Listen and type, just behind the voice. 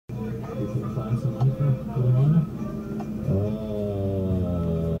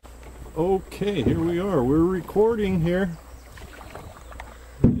Okay, here we are. We're recording here.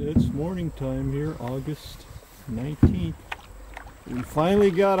 It's morning time here, August 19th. We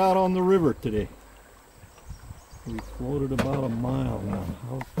finally got out on the river today. We floated about a mile now.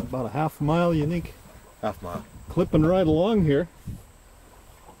 About a half mile, you think? Half mile. Clipping right along here.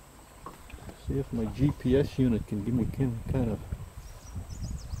 See if my GPS unit can give me kind of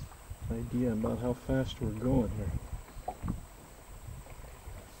idea about how fast we're going here.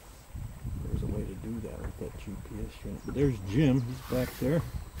 There's a way to do that with that GPS unit. But there's Jim, he's back there.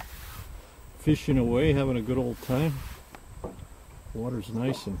 Fishing away, having a good old time. Water's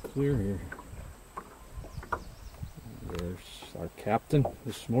nice and clear here. There's our captain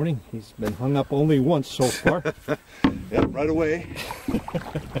this morning. He's been hung up only once so far. Yep, right away.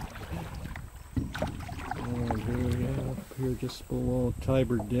 And here we are, up here just below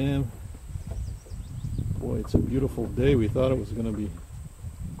Tiber Dam. Boy, it's a beautiful day. We thought it was going to be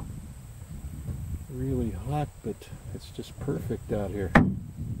really hot, but it's just perfect out here.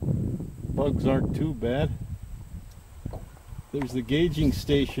 Bugs aren't too bad. There's the gauging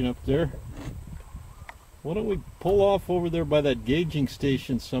station up there. Why don't we pull off over there by that gauging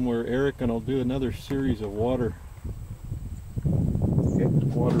station somewhere, Eric, and I'll do another series of water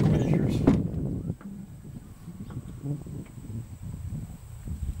measures.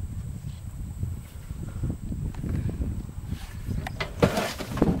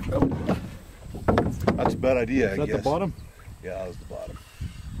 That's a bad idea, I guess. Is that the bottom? Yeah, that was the bottom.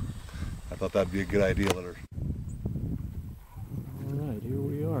 I thought that'd be a good idea. Let her. Alright, here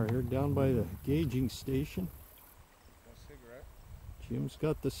we are. Here down by the gauging station. A cigarette. Jim's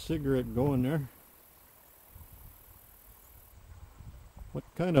got the cigarette going there. What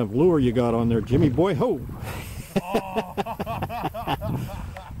kind of lure you got on there, Jimmy boy? Ho!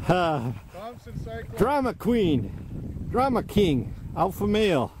 Thompson Cyclone. Drama queen. Drama king. Alpha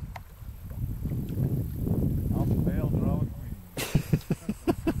male. Alpha male drama queen.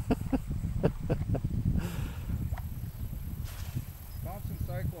 Thompson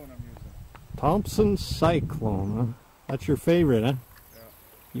Cyclone I'm using. Thompson Cyclone, huh? That's your favorite, huh? Yeah.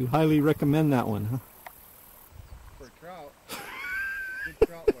 You highly recommend that one, huh? For trout. Good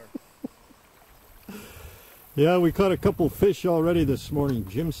trout lure. Yeah, we caught a couple fish already this morning.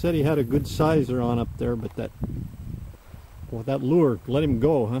 Jim said he had a good sizer on up there, but that lure let him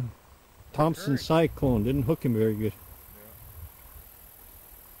go, huh? Thompson Cyclone didn't hook him very good.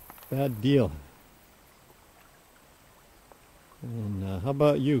 Yeah. Bad deal. And how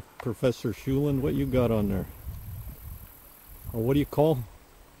about you, Professor Shulund? What you got on there? Or what do you call?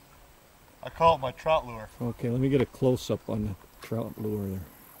 I call it my trout lure. Okay, let me get a close-up on the trout lure there.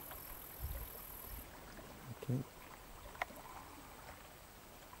 Okay.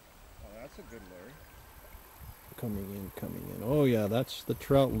 Oh, that's a good lure. Coming in. Oh yeah, that's the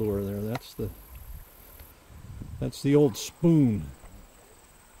trout lure there. That's the old spoon.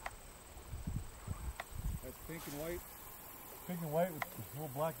 That's pink and white. Pink and white with a little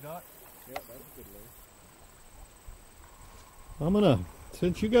black dot. Yeah, that's a good lure.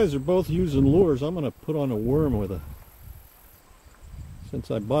 Since you guys are both using lures, I'm gonna put on a worm with a. Since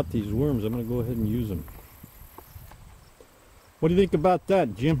I bought these worms, I'm gonna go ahead and use them. What do you think about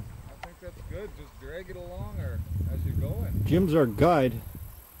that, Jim? I think that's good. Just drag it along or as you're going. Jim's our guide.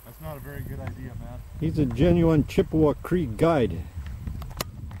 That's not a very good idea, man. He's a genuine Chippewa-Cree guide.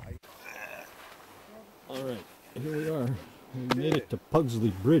 Alright, here we are. We made it to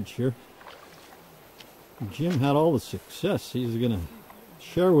Pugsley Bridge here. Jim had all the success. He's going to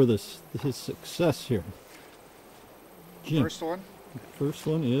share with us his success here. Jim. First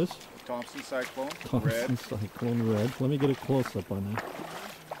one is? Thompson Cyclone. Thompson Cyclone Red. Let me get a close-up on that.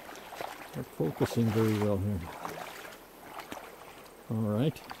 We're focusing very well here.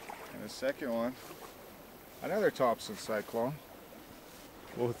 Alright. And the second one, another Thompson Cyclone.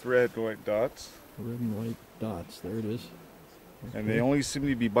 Both red and white dots. Red and white dots. There it is. Okay. And they only seem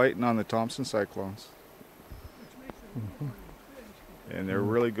to be biting on the Thompson Cyclones. And they're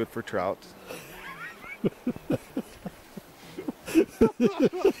really good for trout.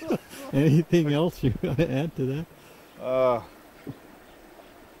 Anything else you want to add to that?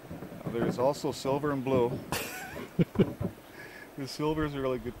 There's also silver and blue. The silver's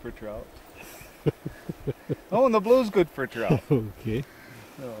really good for trout. Oh, and the blue's good for trout. Okay.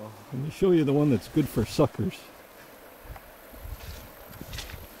 Oh. Let me show you the one that's good for suckers.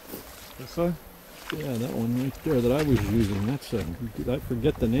 This one? Yeah, that one right there that I was using. That's a, I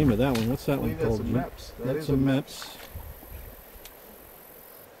forget the name of that one. What's that one called? That's a Meps.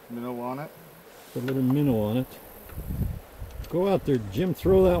 Minnow on it. A little minnow on it. Go out there, Jim.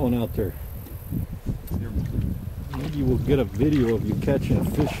 Throw that one out there. Maybe we'll get a video of you catching a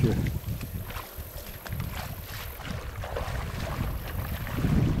fish here.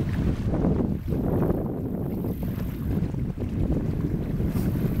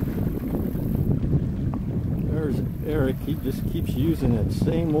 There's Eric. He just keeps using that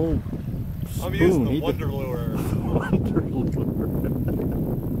same old spoon. I'm using the Wonder Lure. Wonder Lure.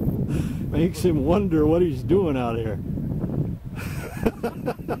 Makes him wonder what he's doing out here.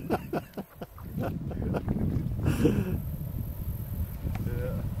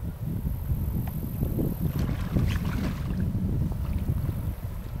 Yeah.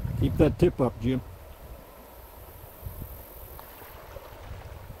 Keep that tip up, Jim.